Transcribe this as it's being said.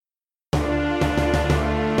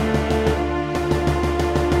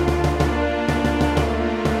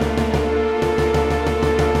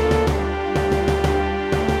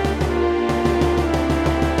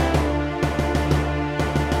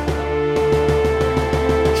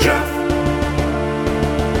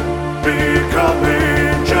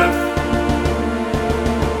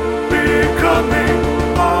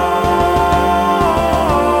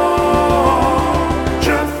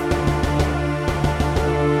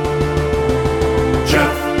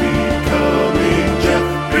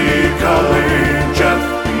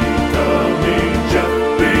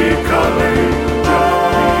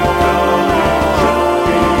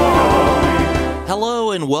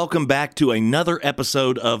welcome back to another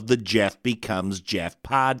episode of the Jeff Becomes Jeff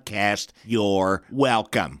podcast. You're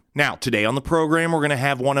welcome. Now, today on the program, we're going to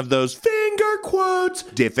have one of those finger quotes,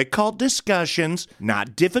 difficult discussions,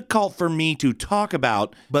 not difficult for me to talk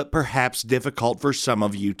about, but perhaps difficult for some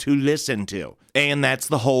of you to listen to. And that's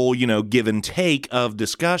the whole, give and take of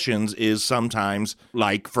discussions is sometimes,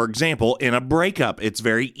 like, for example, in a breakup, it's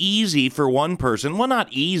very easy for one person, well, not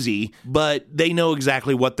easy, but they know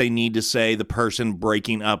exactly what they need to say, the person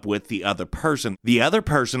breaking up with the other person. The other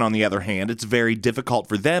person, on the other hand, it's very difficult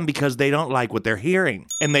for them because they don't like what they're hearing,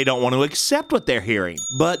 and they don't want to accept what they're hearing.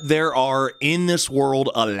 But there are, in this world,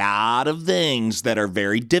 a lot of things that are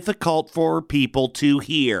very difficult for people to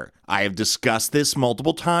hear. I have discussed this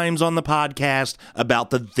multiple times on the podcast about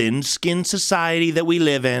the thin-skinned society that we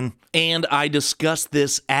live in, and I discussed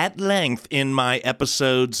this at length in my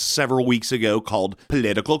episode several weeks ago called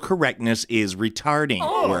Political Correctness is Retarding,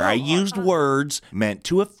 where I used words meant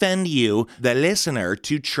to offend you, the listener,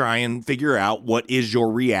 to try and figure out what is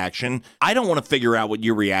your reaction. I don't want to figure out what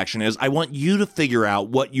your reaction is. I want you to figure out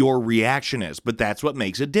what your reaction is, but that's what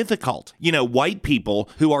makes it difficult. White people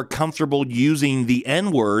who are comfortable using the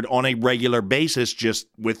N-word on a regular basis just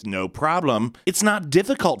with no problem, it's not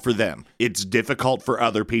difficult for them. It's difficult for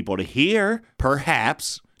other people to hear,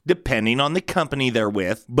 perhaps, depending on the company they're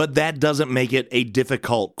with, but that doesn't make it a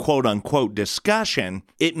difficult quote-unquote discussion.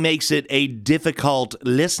 It makes it a difficult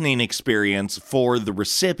listening experience for the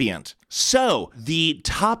recipient. So, the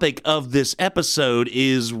topic of this episode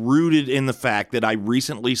is rooted in the fact that I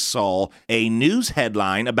recently saw a news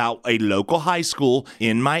headline about a local high school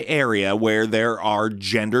in my area where there are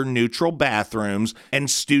gender-neutral bathrooms and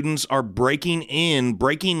students are breaking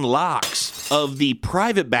locks of the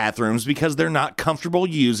private bathrooms because they're not comfortable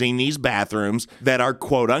using these bathrooms that are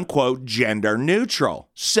quote-unquote gender-neutral.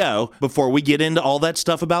 So, before we get into all that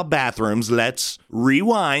stuff about bathrooms, let's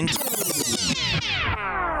rewind,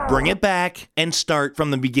 bring it back, and start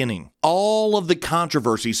from the beginning. All of the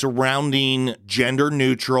controversy surrounding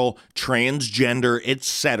gender-neutral, transgender,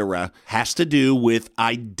 etc. has to do with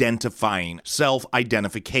identifying,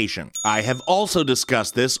 self-identification. I have also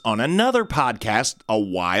discussed this on another podcast a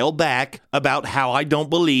while back about how I don't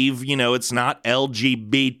believe, it's not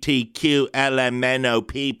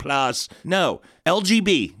LGBTQLMNOP+. No,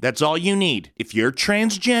 LGB, that's all you need. If you're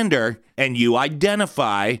transgender and you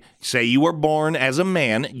identify, say you were born as a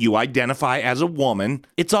man, you identify as a woman,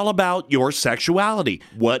 it's all about your sexuality.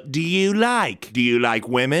 What do you like? Do you like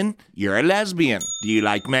women? You're a lesbian. Do you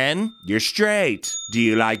like men? You're straight. Do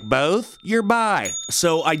you like both? You're bi.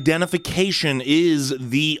 So identification is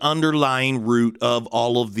the underlying root of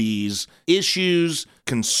all of these issues,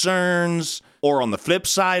 concerns, or on the flip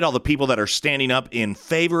side, all the people that are standing up in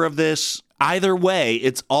favor of this. Either way,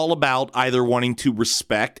 it's all about either wanting to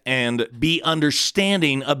respect and be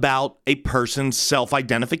understanding about a person's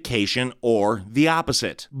self-identification or the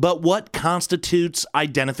opposite. But what constitutes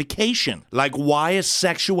identification? Like, why is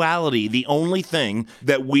sexuality the only thing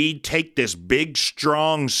that we take this big,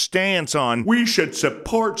 strong stance on? We should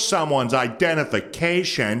support someone's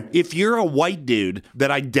identification. If you're a white dude that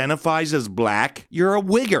identifies as black, you're a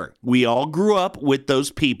wigger. We all grew up with those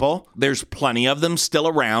people. There's plenty of them still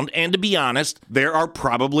around, and to be honest, there are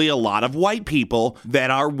probably a lot of white people that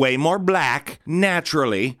are way more black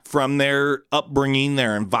naturally from their upbringing,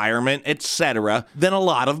 their environment, etc., than a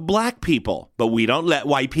lot of black people. But we don't let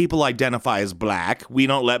white people identify as black. We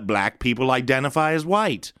don't let black people identify as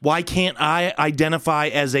white. Why can't I identify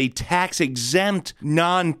as a tax-exempt,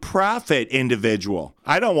 non-profit individual?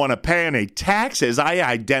 I don't want to pay any taxes. I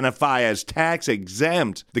identify as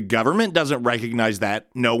tax-exempt. The government doesn't recognize that.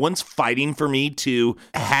 No one's fighting for me to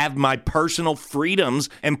have my personal freedoms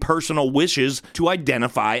and personal wishes to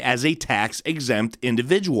identify as a tax-exempt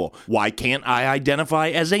individual. Why can't I identify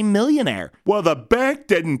as a millionaire? Well, the bank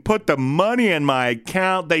didn't put the money in my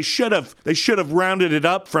account. They should have rounded it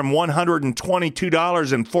up from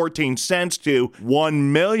 $122.14 to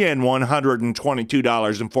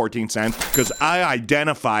 $1,122.14 because I identify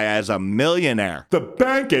as a millionaire. The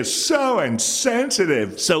bank is so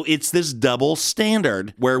insensitive. So it's this double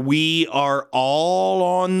standard where we are all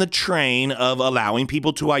on the train of allowing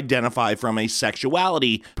people to identify from a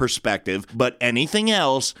sexuality perspective, but anything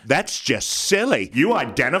else, that's just silly. You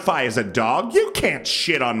identify as a dog? You can't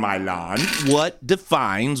shit on my lawn. What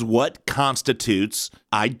defines, what constitutes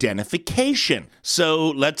identification? So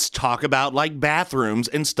let's talk about like bathrooms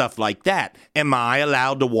and stuff like that. Am I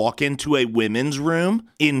allowed to walk into a women's room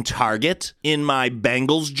in Target in my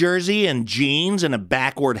Bengals jersey and jeans and a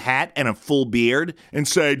backward hat and a full beard and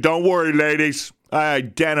say, "Don't worry, ladies, I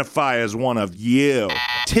identify as one of you"?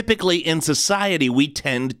 Typically in society, we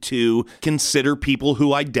tend to consider people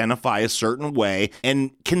who identify a certain way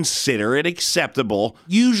and consider it acceptable.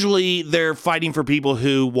 Usually they're fighting for people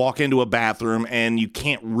who walk into a bathroom and you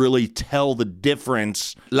can't really tell the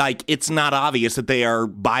difference. Like, it's not obvious that they are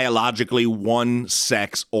biologically one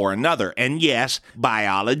sex or another. And yes,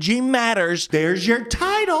 biology matters. There's your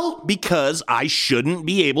title. Because I shouldn't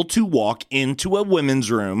be able to walk into a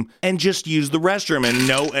women's room and just use the restroom and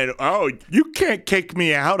you can't kick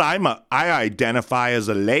me out. I identify as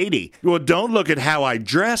a lady. Well, don't look at how I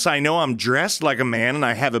dress. I know I'm dressed like a man and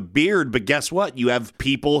I have a beard, but guess what? You have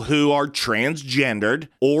people who are transgendered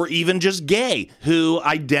or even just gay who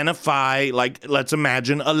identify like, let's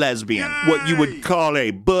imagine a lesbian, what you would call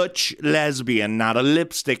a butch lesbian, not a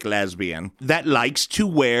lipstick lesbian, that likes to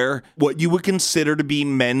wear what you would consider to be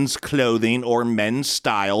men's clothing or men's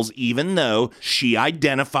styles, even though she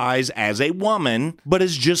identifies as a woman, but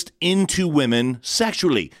is just into women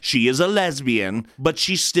sexually. She is a lesbian, but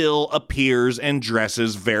she still appears and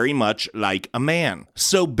dresses very much like a man.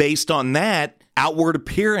 So based on that, outward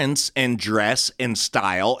appearance and dress and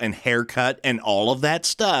style and haircut and all of that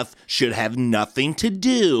stuff should have nothing to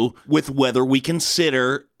do with whether we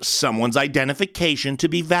consider someone's identification to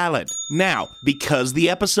be valid. Now, because the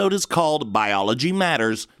episode is called Biology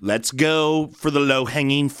Matters, let's go for the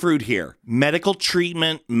low-hanging fruit here. Medical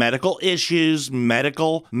treatment, medical issues,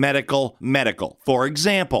 medical. For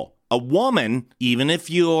example, a woman, even if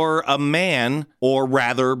you're a man, or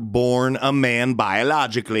rather born a man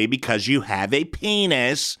biologically because you have a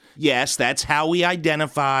penis, yes, that's how we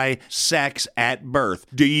identify sex at birth.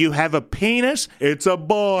 Do you have a penis? It's a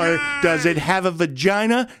boy. Does it have a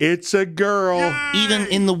vagina? It's a girl. Even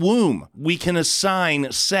in the womb, we can assign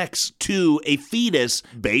sex to a fetus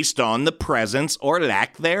based on the presence or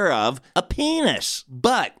lack thereof a penis.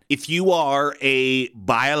 But if you are a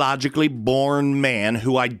biologically born man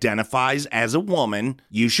who identifies as a woman,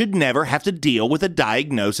 you should never have to deal with a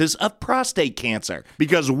diagnosis of prostate cancer.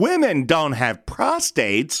 Because women don't have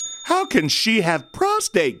prostates, how can she have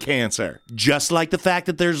prostate cancer? Just like the fact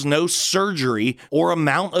that there's no surgery or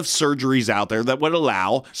amount of surgeries out there that would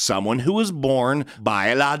allow someone who was born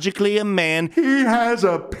biologically a man, he has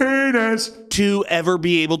a penis, to ever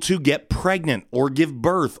be able to get pregnant or give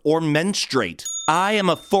birth or menstruate. I am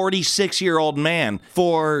a 46-year-old man.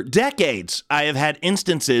 For decades, I have had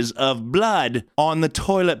instances of blood on the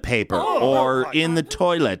toilet paper or in the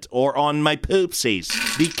toilet or on my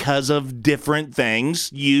poopsies because of different things,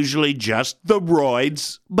 usually just the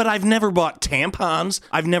roids. But I've never bought tampons.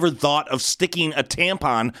 I've never thought of sticking a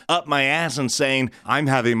tampon up my ass and saying, I'm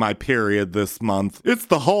having my period this month. It's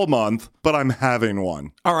the whole month, but I'm having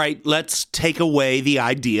one. All right, let's take away the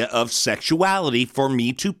idea of sexuality for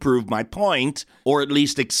me to prove my point, or at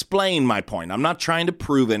least explain my point. I'm not trying to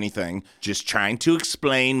prove anything, just trying to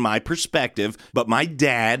explain my perspective. But my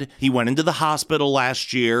dad, he went into the hospital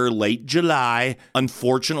last year, late July.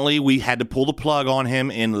 Unfortunately, we had to pull the plug on him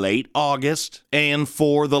in late August. And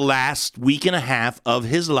for the last week and a half of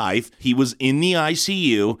his life, he was in the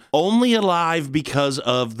ICU, only alive because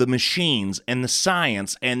of the machines and the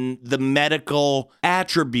science and the medical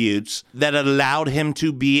attributes that allowed him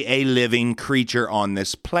to be a living creature on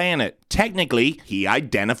this planet. Technically, he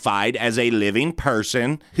identified as a living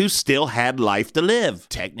person who still had life to live.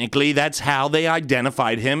 Technically, that's how they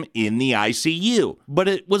identified him in the ICU. But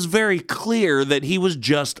it was very clear that he was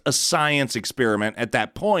just a science experiment at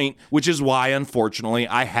that point, which is why, unfortunately,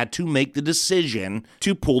 I had to make the decision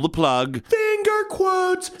to pull the plug. Finger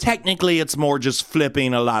quotes! Technically, it's more just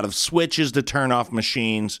flipping a lot of switches to turn off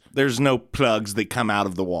machines. There's no plugs that come out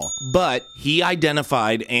of the wall. But he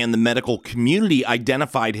identified, and the medical community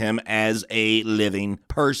identified him as a living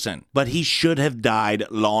person. But he should have died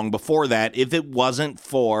long before that if it wasn't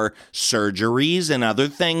for surgeries and other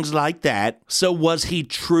things like that. So was he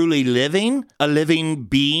truly living? A living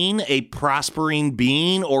being? A prospering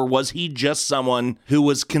being? Or was he just someone who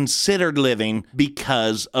was considered living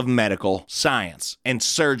because of medical science and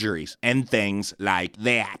surgeries and things like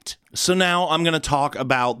that? So now I'm going to talk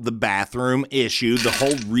about the bathroom issue, the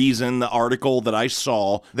whole reason, the article that I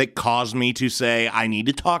saw that caused me to say I need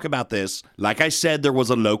to talk about this. Like I said, there was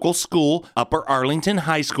a local school, Upper Arlington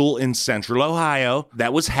High School in Central Ohio,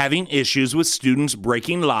 that was having issues with students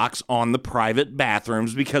breaking locks on the private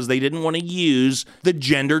bathrooms because they didn't want to use the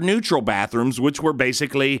gender-neutral bathrooms, which were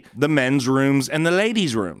basically the men's rooms and the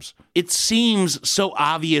ladies' rooms. It seems so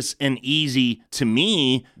obvious and easy to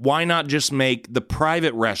me. Why not just make the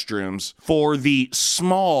private restroom bathrooms for the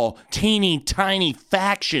small, teeny tiny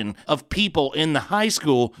faction of people in the high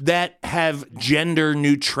school that have gender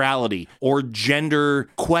neutrality or gender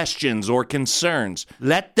questions or concerns.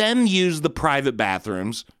 Let them use the private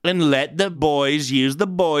bathrooms and let the boys use the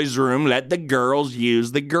boys' room. Let the girls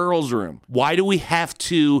use the girls' room. Why do we have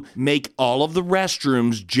to make all of the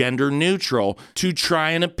restrooms gender neutral to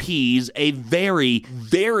try and appease a very,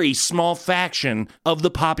 very small faction of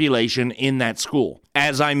the population in that school?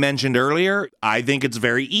 As I mentioned earlier, I think it's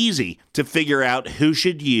very easy to figure out who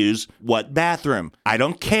should use what bathroom. I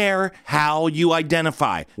don't care how you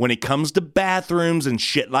identify. When it comes to bathrooms and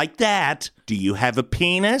shit like that, do you have a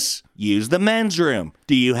penis? Use the men's room.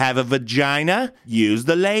 Do you have a vagina? Use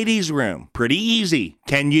the ladies' room. Pretty easy.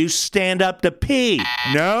 Can you stand up to pee?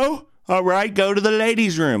 No? All right, go to the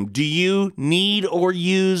ladies' room. Do you need or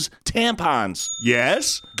use tampons?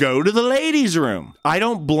 Yes? Go to the ladies' room. I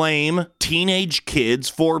don't blame teenage kids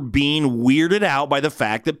for being weirded out by the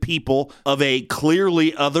fact that people of a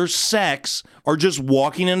clearly other sex are just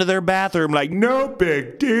walking into their bathroom like, no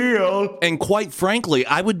big deal. And quite frankly,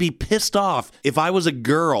 I would be pissed off if I was a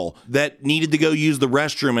girl that needed to go use the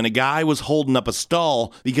restroom and a guy was holding up a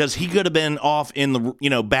stall because he could have been off in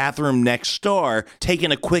the, bathroom next door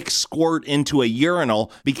taking a quick squirt into a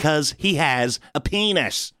urinal because he has a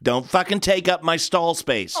penis. Don't fucking take up my stall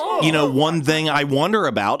space. One thing I wonder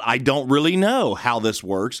about, I don't really know how this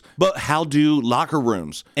works, but how do locker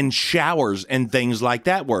rooms and showers and things like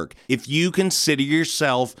that work? If you consider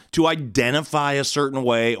yourself to identify a certain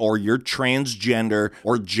way, or you're transgender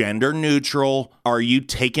or gender neutral, are you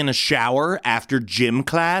taking a shower after gym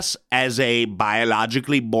class as a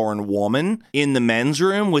biologically born woman in the men's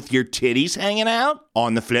room with your titties hanging out?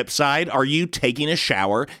 On the flip side, are you taking a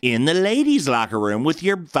shower in the ladies' locker room with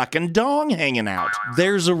your fucking dong hanging out?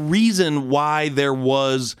 There's a reason why there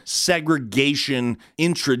was segregation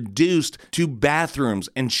introduced to bathrooms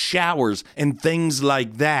and showers and things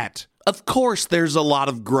like that. Of course, there's a lot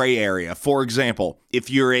of gray area. For example, if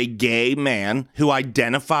you're a gay man who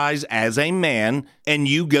identifies as a man and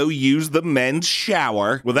you go use the men's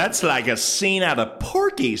shower, well, that's like a scene out of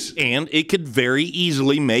Porky's. And it could very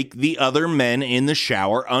easily make the other men in the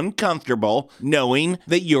shower uncomfortable knowing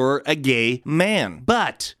that you're a gay man.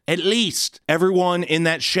 But at least everyone in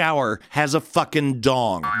that shower has a fucking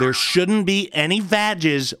dong. There shouldn't be any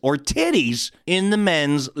vages or titties in the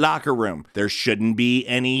men's locker room. There shouldn't be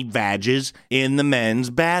any vages in the men's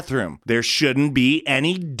bathroom. There shouldn't be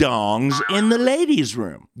any dongs in the ladies'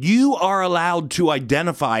 room. You are allowed to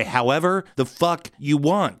identify however the fuck you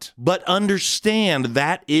want, but understand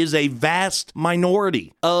that is a vast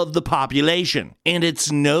minority of the population, and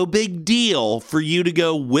it's no big deal for you to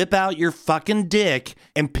go whip out your fucking dick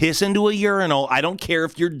and piss into a urinal. I don't care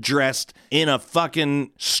if you're dressed in a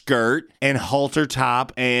fucking skirt and halter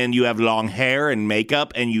top and you have long hair and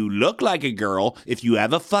makeup and you look like a girl. If you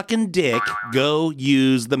have a fucking dick, go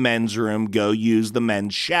use the men's room, go use the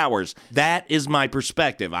men's showers. That is my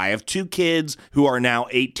perspective. I have two kids who are now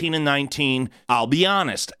 18 and 19. I'll be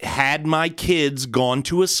honest, had my kids gone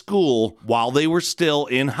to a school while they were still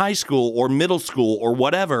in high school or middle school or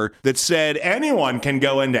whatever that said anyone can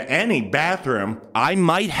go into any bathroom, I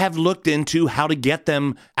might have looked into how to get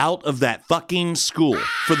them out of that fucking school.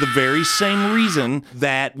 For the very same reason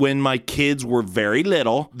that when my kids were very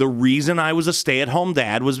little, the reason I was a stay-at-home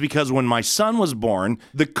dad was because when my son was born,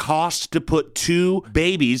 the cost to put two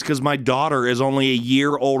babies, because my daughter is only a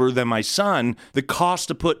year older than my son, the cost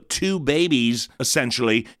to put two babies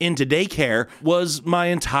essentially into daycare was my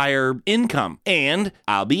entire income. And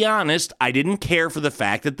I'll be honest, I didn't care for the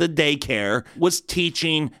fact that the daycare was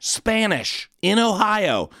teaching Spanish. In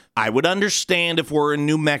Ohio, I would understand if we're in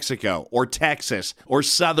New Mexico or Texas or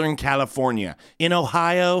Southern California. In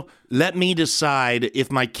Ohio, let me decide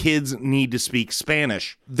if my kids need to speak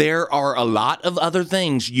Spanish. There are a lot of other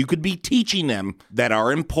things you could be teaching them that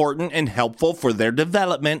are important and helpful for their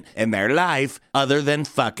development and their life other than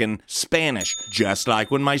fucking Spanish. Just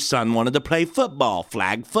like when my son wanted to play football,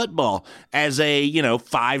 flag football, as a,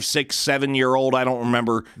 5, 6, 7-year-old. I don't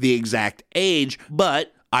remember the exact age,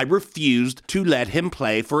 but I refused to let him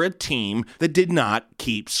play for a team that did not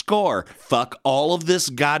keep score. Fuck all of this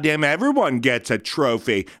goddamn everyone gets a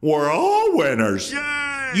trophy. We're all winners.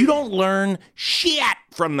 Yay! You don't learn shit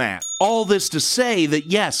from that. All this to say that,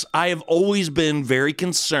 yes, I have always been very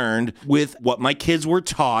concerned with what my kids were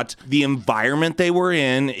taught, the environment they were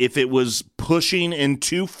in. If it was pushing in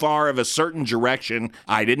too far of a certain direction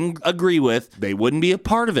I didn't agree with, they wouldn't be a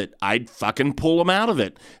part of it. I'd fucking pull them out of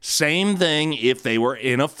it. Same thing if they were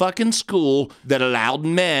in a fucking school that allowed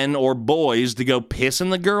men or boys to go piss in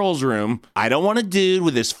the girls' room. I don't want a dude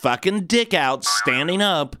with his fucking dick out standing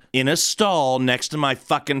up in a stall next to my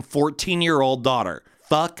fucking 14-year-old daughter.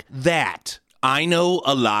 Fuck that. I know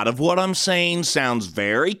a lot of what I'm saying sounds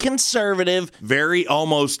very conservative, very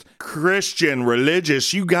almost Christian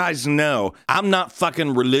religious. You guys know I'm not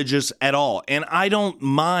fucking religious at all. And I don't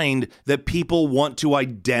mind that people want to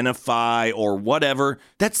identify or whatever.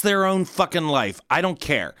 That's their own fucking life. I don't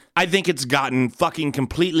care. I think it's gotten fucking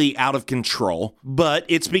completely out of control, but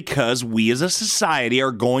it's because we as a society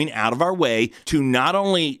are going out of our way to not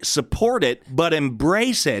only support it, but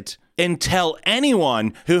embrace it and tell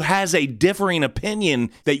anyone who has a differing opinion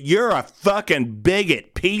that you're a fucking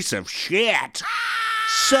bigot piece of shit.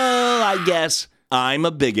 So I guess I'm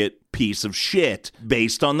a bigot piece of shit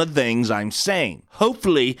based on the things I'm saying.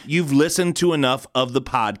 Hopefully, you've listened to enough of the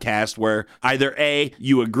podcast where either A,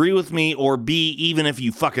 you agree with me, or B, even if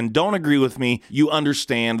you fucking don't agree with me, you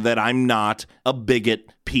understand that I'm not a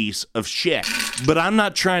bigot piece of shit. But I'm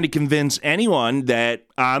not trying to convince anyone that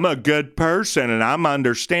I'm a good person and I'm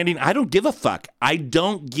understanding. I don't give a fuck. I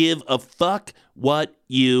don't give a fuck what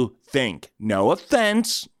you think. No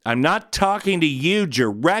offense. I'm not talking to you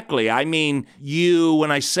directly. I mean you.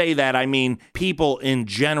 When I say that, I mean people in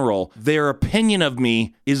general. Their opinion of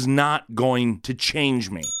me is not going to change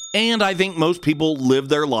me. And I think most people live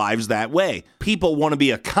their lives that way. People want to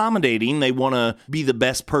be accommodating. They want to be the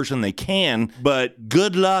best person they can. But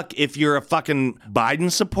good luck if you're a fucking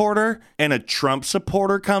Biden supporter and a Trump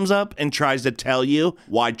supporter comes up and tries to tell you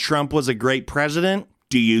why Trump was a great president.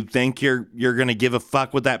 Do you think you're going to give a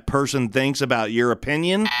fuck what that person thinks about your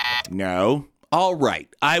opinion? No. All right,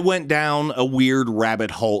 I went down a weird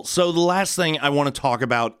rabbit hole. So the last thing I want to talk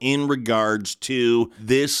about in regards to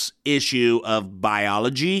this issue of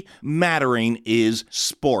biology mattering is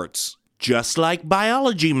sports. Just like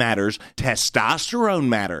biology matters, testosterone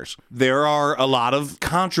matters. There are a lot of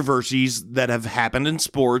controversies that have happened in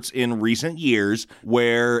sports in recent years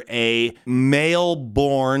where a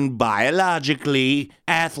male-born biologically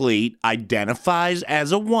athlete identifies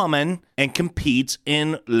as a woman and competes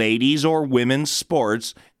in ladies' or women's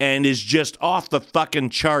sports and is just off the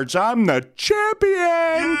fucking charts. I'm the champion!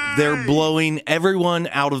 Yay! They're blowing everyone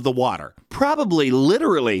out of the water. Probably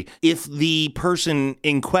literally if the person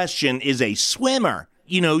in question is a swimmer.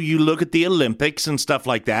 You know, you look at the Olympics and stuff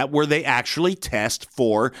like that where they actually test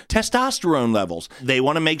for testosterone levels. They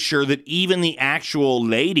want to make sure that even the actual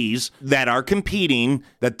ladies that are competing,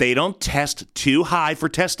 that they don't test too high for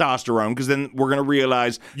testosterone, because then we're going to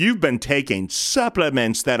realize you've been taking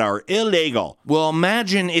supplements that are illegal. Well,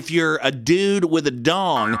 imagine if you're a dude with a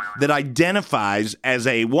dong that identifies as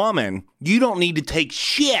a woman. You don't need to take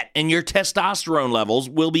shit and your testosterone levels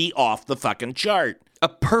will be off the fucking chart. A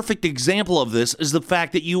perfect example of this is the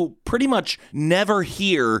fact that you pretty much never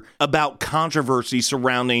hear about controversy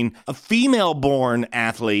surrounding a female-born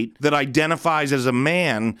athlete that identifies as a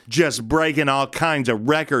man just breaking all kinds of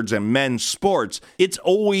records in men's sports. It's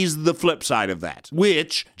always the flip side of that,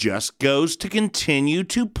 which just goes to continue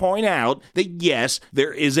to point out that yes,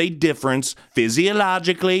 there is a difference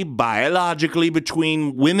physiologically, biologically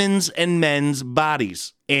between women's and men's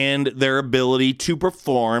bodies and their ability to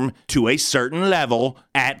perform to a certain level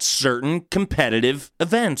at certain competitive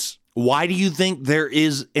events. Why do you think there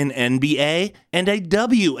is an NBA and a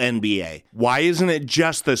WNBA? Why isn't it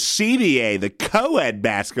just the CBA, the Co-Ed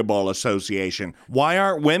Basketball Association? Why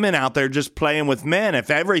aren't women out there just playing with men if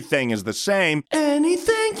everything is the same?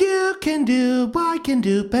 Anything you can do, I can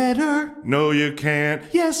do better. No, you can't.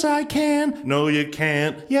 Yes, I can. No, you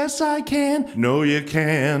can't. Yes, I can. No, you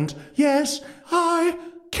can't. Yes, I can.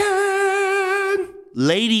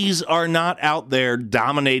 Ladies are not out there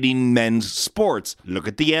dominating men's sports. Look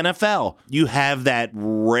at the NFL. You have that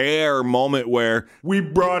rare moment where we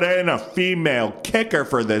brought in a female kicker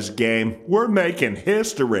for this game. We're making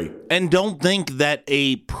history. And don't think that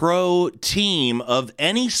a pro team of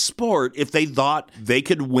any sport, if they thought they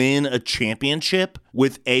could win a championship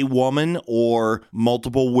with a woman or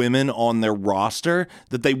multiple women on their roster,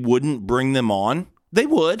 that they wouldn't bring them on. They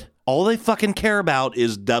would. All they fucking care about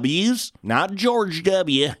is W's, not George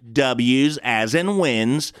W. W's as in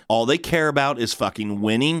wins. All they care about is fucking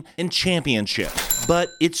winning and championships. but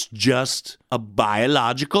it's just a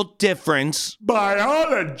biological difference.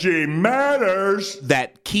 Biology matters.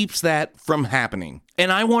 That keeps that from happening.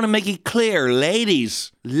 And I want to make it clear,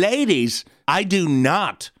 ladies, I do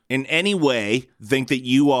not in any way think that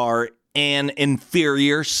you are an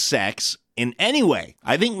inferior sex in any way.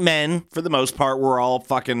 I think men, for the most part, we're all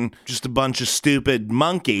fucking just a bunch of stupid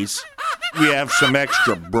monkeys. We have some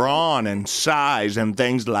extra brawn and size and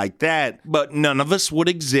things like that, but none of us would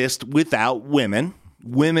exist without women.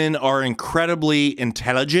 Women are incredibly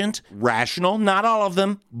intelligent, rational, not all of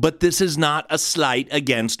them, but this is not a slight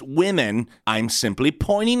against women. I'm simply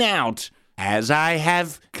pointing out, as I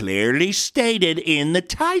have clearly stated in the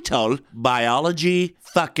title, biology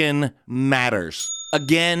fucking matters.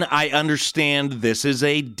 Again, I understand this is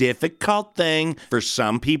a difficult thing for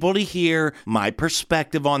some people to hear my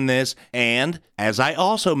perspective on this, and as I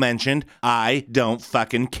also mentioned, I don't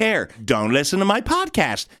fucking care. Don't listen to my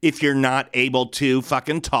podcast if you're not able to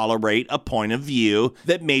fucking tolerate a point of view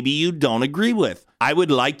that maybe you don't agree with. I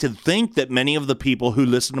would like to think that many of the people who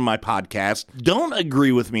listen to my podcast don't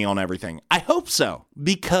agree with me on everything. I hope so,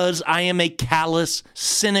 because I am a callous,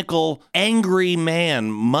 cynical, angry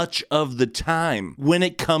man much of the time when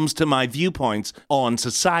it comes to my viewpoints on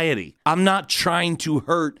society. I'm not trying to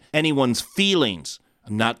hurt anyone's feelings.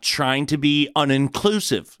 I'm not trying to be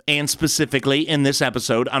uninclusive. And specifically in this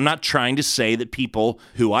episode, I'm not trying to say that people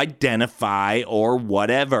who identify or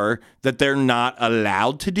whatever, that they're not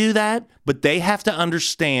allowed to do that, but they have to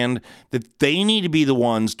understand that they need to be the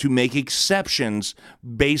ones to make exceptions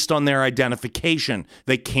based on their identification.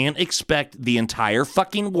 They can't expect the entire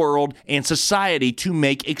fucking world and society to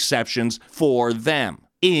make exceptions for them,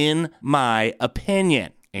 in my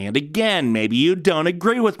opinion. And again, maybe you don't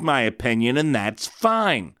agree with my opinion, and that's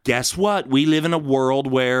fine. Guess what? We live in a world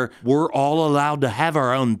where we're all allowed to have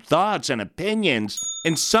our own thoughts and opinions,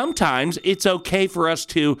 and sometimes it's okay for us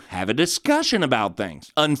to have a discussion about things.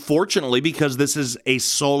 Unfortunately, because this is a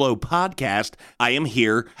solo podcast, I am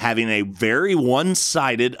here having a very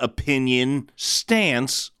one-sided opinion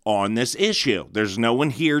stance on this issue. There's no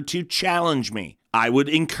one here to challenge me. I would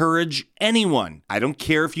encourage anyone. I don't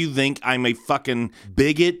care if you think I'm a fucking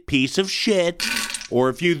bigot piece of shit, or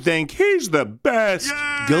if you think he's the best.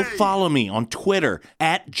 Yay! Go follow me on Twitter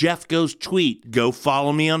at Jeff Goes Tweet. Go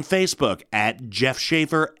follow me on Facebook at Jeff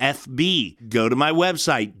Schaefer FB. Go to my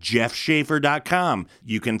website, jeffschaefer.com.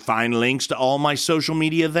 You can find links to all my social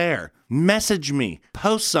media there. Message me,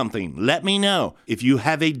 post something, let me know if you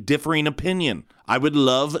have a differing opinion. I would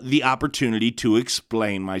love the opportunity to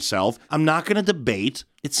explain myself. I'm not going to debate.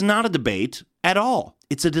 It's not a debate at all.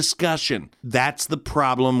 It's a discussion. That's the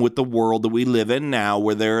problem with the world that we live in now,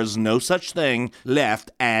 where there is no such thing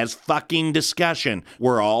left as fucking discussion.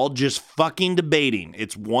 We're all just fucking debating.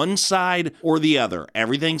 It's one side or the other.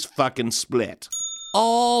 Everything's fucking split.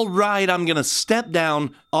 All right, I'm going to step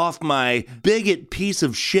down off my bigot piece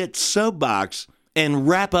of shit soapbox and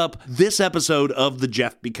wrap up this episode of the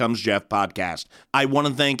Jeff Becomes Jeff podcast. I want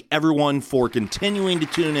to thank everyone for continuing to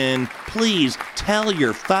tune in. Please tell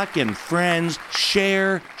your fucking friends,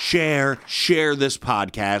 share this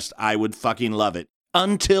podcast. I would fucking love it.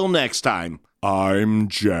 Until next time. I'm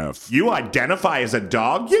Jeff. You identify as a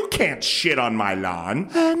dog? You can't shit on my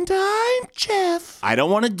lawn. And I'm Jeff. I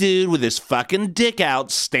don't want a dude with his fucking dick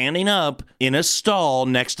out standing up in a stall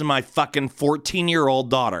next to my fucking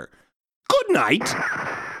 14-year-old daughter. Good night.